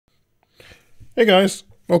Hey guys,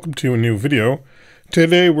 welcome to a new video.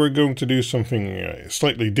 Today we're going to do something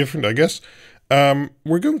slightly different, I guess.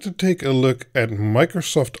 We're going to take a look at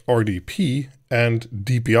Microsoft RDP and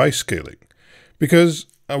DPI scaling. Because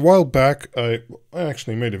a while back, I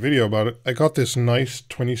actually made a video about it. I got this nice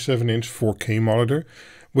 27-inch 4K monitor,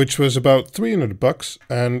 which was about $300,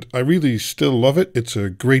 and I really still love it. It's a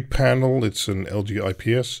great panel, it's an LG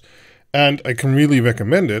IPS, and I can really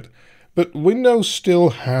recommend it. But Windows still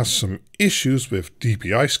has some issues with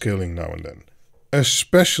DPI scaling now and then,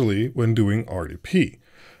 especially when doing RDP.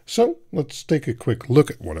 So let's take a quick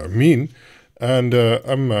look at what I mean. And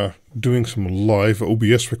I'm doing some live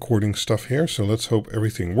OBS recording stuff here, so let's hope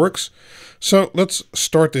everything works. So let's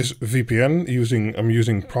start this VPN I'm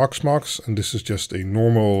using Proxmox, and this is just a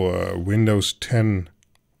normal Windows 10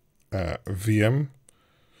 VM.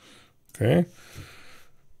 Okay.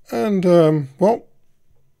 And well,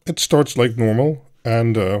 it starts like normal,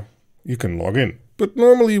 and you can log in. But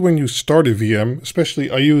normally when you start a VM, especially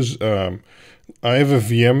I have a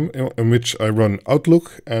VM in which I run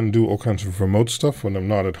Outlook and do all kinds of remote stuff when I'm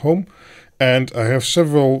not at home. And I have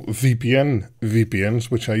several VPNs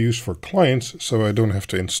which I use for clients, so I don't have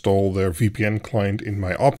to install their VPN client in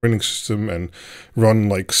my operating system and run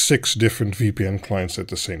like 6 different VPN clients at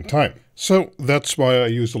the same time. So that's why I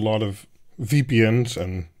use a lot of VPNs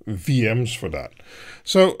and VMs for that.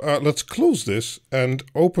 So let's close this and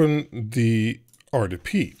open the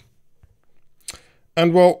RDP.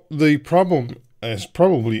 And well, the problem is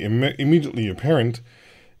probably immediately apparent.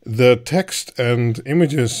 The text and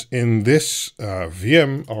images in this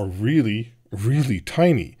VM are really, really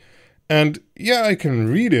tiny. And yeah, I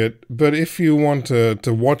can read it, but if you want to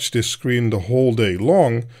watch this screen the whole day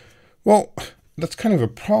long, well, that's kind of a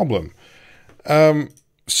problem.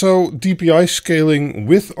 So DPI scaling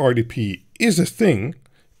with RDP is a thing,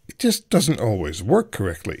 it just doesn't always work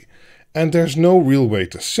correctly. And there's no real way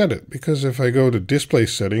to set it, because if I go to display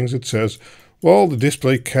settings, it says, well, the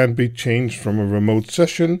display can't be changed from a remote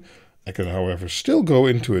session. I can, however, still go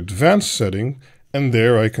into advanced setting, and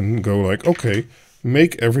there I can go like, okay,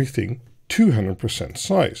 make everything 200%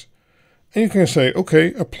 size. And you can say,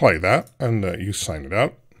 okay, apply that, and you sign it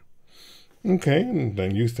out. Okay, and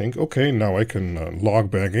then you think, okay, now I can log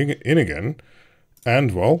back in again,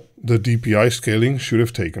 and well, the DPI scaling should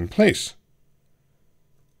have taken place.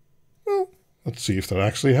 Well, let's see if that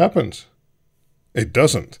actually happens. It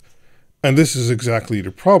doesn't. And this is exactly the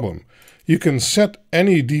problem. You can set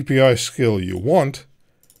any DPI scale you want,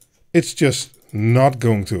 it's just not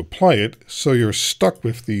going to apply it, so you're stuck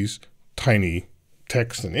with these tiny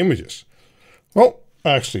text and images. Well,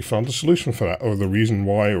 I actually found the solution for that, or the reason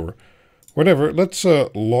why, or whatever. Let's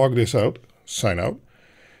log this out, sign out.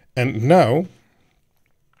 And now,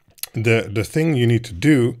 the thing you need to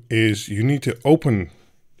do is you need to open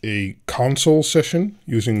a console session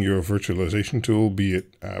using your virtualization tool, be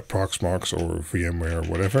it Proxmox or VMware or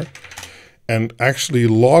whatever, and actually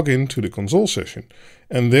log into the console session.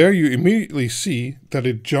 And there you immediately see that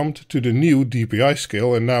it jumped to the new DPI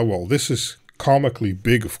scale. And now, well, this is comically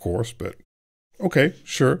big, of course, but okay,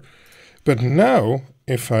 sure. But now,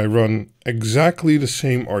 if I run exactly the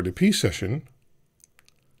same RDP session,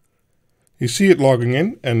 you see it logging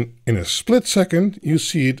in, and in a split second, you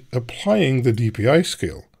see it applying the DPI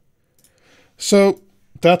scale. So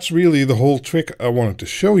that's really the whole trick I wanted to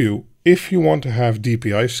show you. If you want to have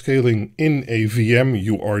DPI scaling in a VM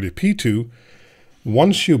you RDP to,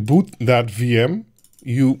 once you boot that VM,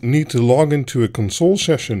 you need to log into a console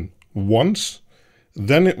session once,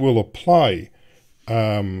 then it will apply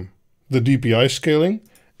the DPI scaling,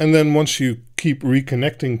 and then once you keep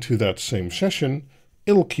reconnecting to that same session,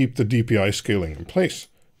 it'll keep the DPI scaling in place.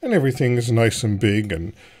 And everything is nice and big,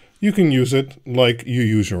 and you can use it like you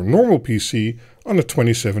use your normal PC on a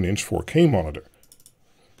 27-inch 4K monitor.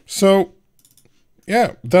 So,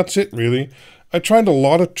 yeah, that's it really. I tried a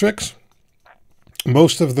lot of tricks.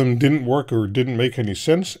 Most of them didn't work or didn't make any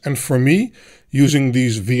sense. And for me, using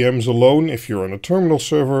these VMs alone, if you're on a terminal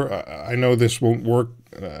server, I know this won't work,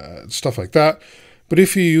 stuff like that. But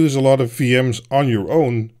if you use a lot of VMs on your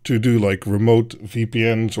own to do like remote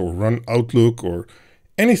VPNs or run Outlook or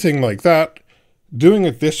anything like that, doing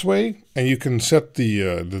it this way, and you can set the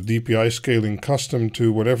DPI scaling custom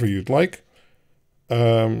to whatever you'd like,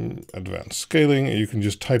 advanced scaling, and you can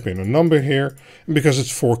just type in a number here, and because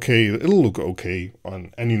it's 4K, it'll look okay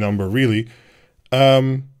on any number really.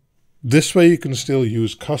 This way you can still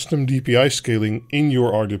use custom DPI scaling in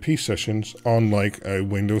your RDP sessions on like a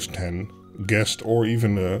Windows 10 guest or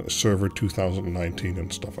even a server 2019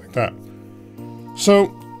 and stuff like that. So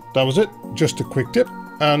that was it, just a quick tip,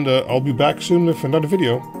 and I'll be back soon with another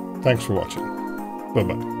video. Thanks for watching. Bye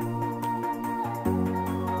bye.